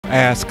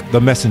Ask the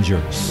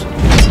Messengers.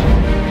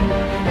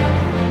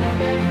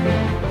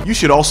 You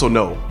should also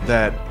know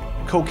that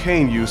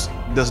cocaine use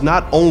does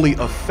not only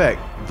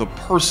affect the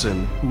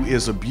person who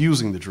is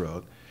abusing the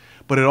drug,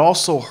 but it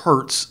also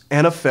hurts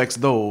and affects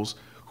those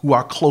who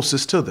are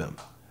closest to them,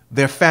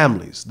 their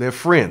families, their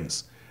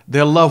friends,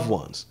 their loved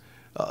ones.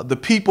 The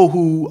people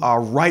who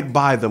are right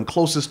by them,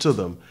 closest to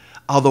them,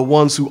 are the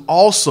ones who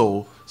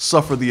also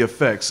suffer the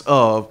effects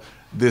of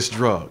this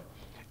drug.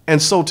 And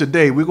so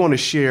today we're going to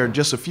share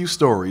just a few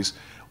stories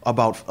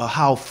about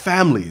how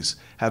families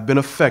have been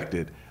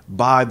affected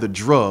by the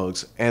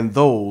drugs and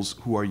those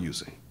who are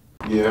using.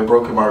 Yeah, it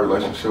broke my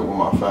relationship with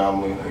my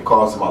family. It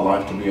caused my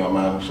life to be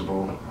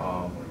unmanageable.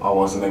 I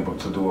wasn't able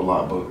to do a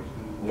lot, but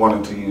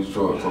wanted to use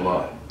drugs a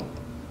lot.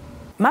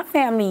 My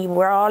family,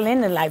 we're all in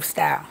the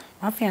lifestyle.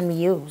 My family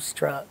used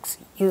drugs.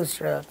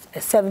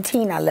 At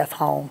 17, I left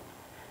home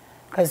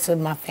because of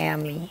my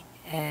family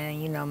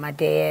and, you know, my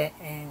dad,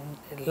 and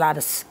a lot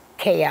of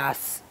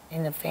chaos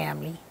in the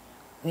family.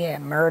 We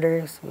had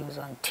murders, we was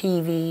on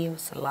TV, it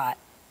was a lot.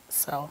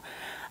 So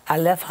I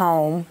left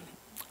home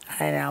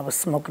and I was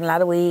smoking a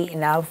lot of weed,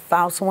 and I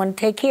found someone to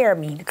take care of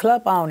me, the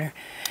club owner.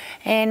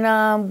 And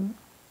I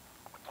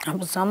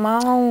was on my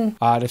own.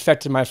 It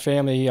affected my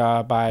family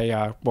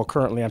well,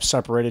 currently I'm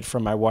separated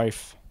from my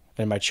wife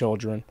and my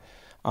children.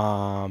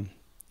 I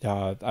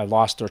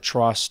lost their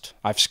trust.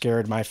 I've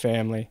scared my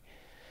family.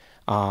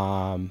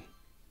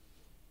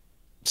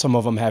 Some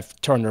of them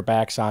have turned their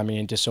backs on me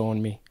and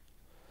disowned me.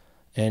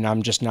 And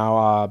I'm just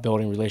now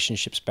building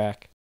relationships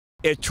back.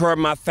 It tore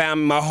my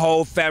family, my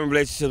whole family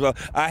relationship.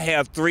 I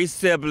have 3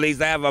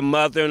 siblings. I have a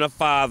mother and a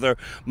father.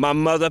 My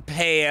mother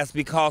passed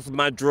because of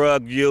my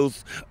drug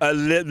use,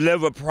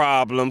 liver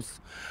problems.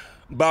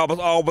 But I was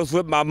always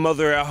with my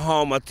mother at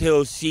home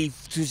until she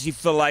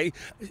felt like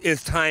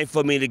it's time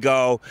for me to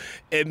go.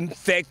 It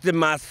affected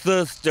my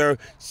sister.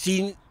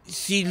 She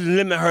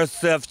limited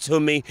herself to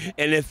me,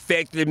 and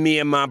affected me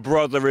and my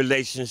brother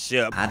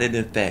relationship. How did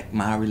it affect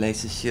my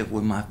relationship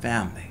with my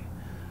family?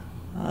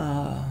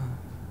 Well,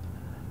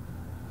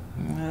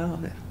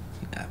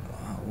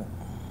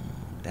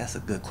 that's a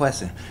good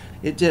question.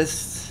 It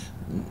just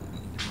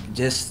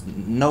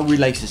no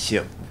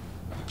relationship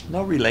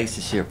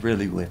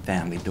really with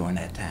family during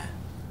that time.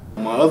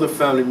 My other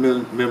family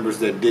members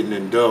that didn't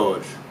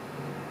indulge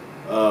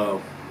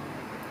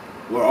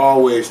were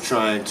always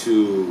trying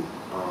to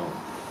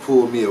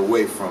pull me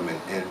away from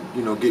it and,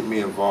 you know, get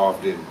me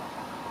involved in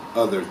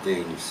other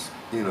things,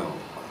 you know,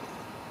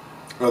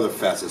 other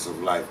facets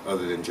of life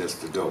other than just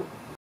the dope.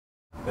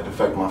 It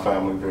affected my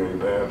family very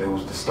bad. They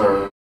was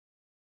disturbed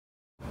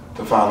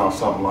to find out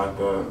something like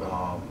that.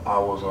 I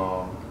was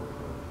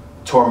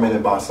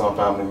tormented by some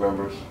family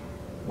members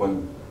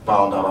when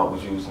found out I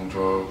was using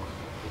drugs.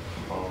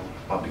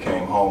 I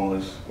became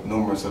homeless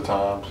numerous of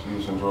times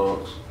using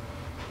drugs.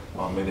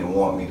 They didn't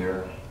want me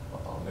there.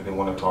 They didn't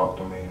want to talk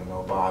to me, you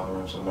know,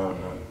 botherings or none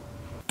of that.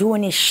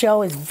 Doing this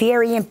show is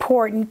very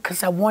important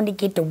because I want to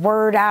get the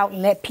word out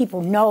and let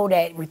people know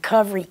that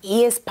recovery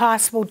is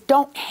possible.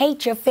 Don't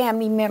hate your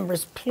family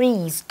members,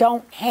 please.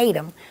 Don't hate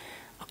them,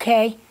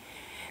 okay?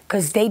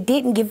 Because they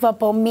didn't give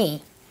up on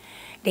me.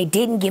 They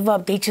didn't give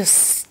up. They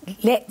just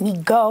let me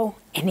go,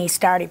 and they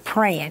started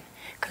praying.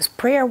 Because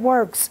prayer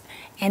works.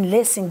 And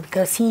listen,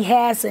 because He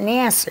has an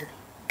answer.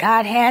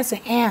 God has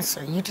an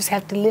answer. You just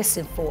have to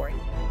listen for it.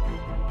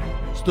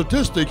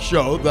 Statistics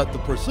show that the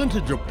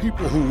percentage of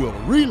people who will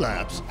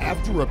relapse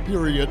after a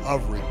period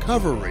of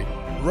recovery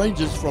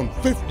ranges from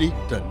 50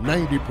 to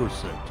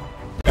 90%.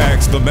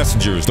 Ask the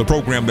Messengers, the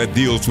program that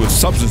deals with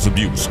substance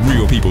abuse.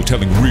 Real people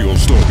telling real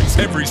stories.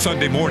 Every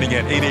Sunday morning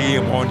at 8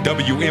 a.m. on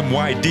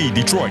WMYD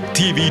Detroit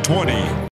TV 20.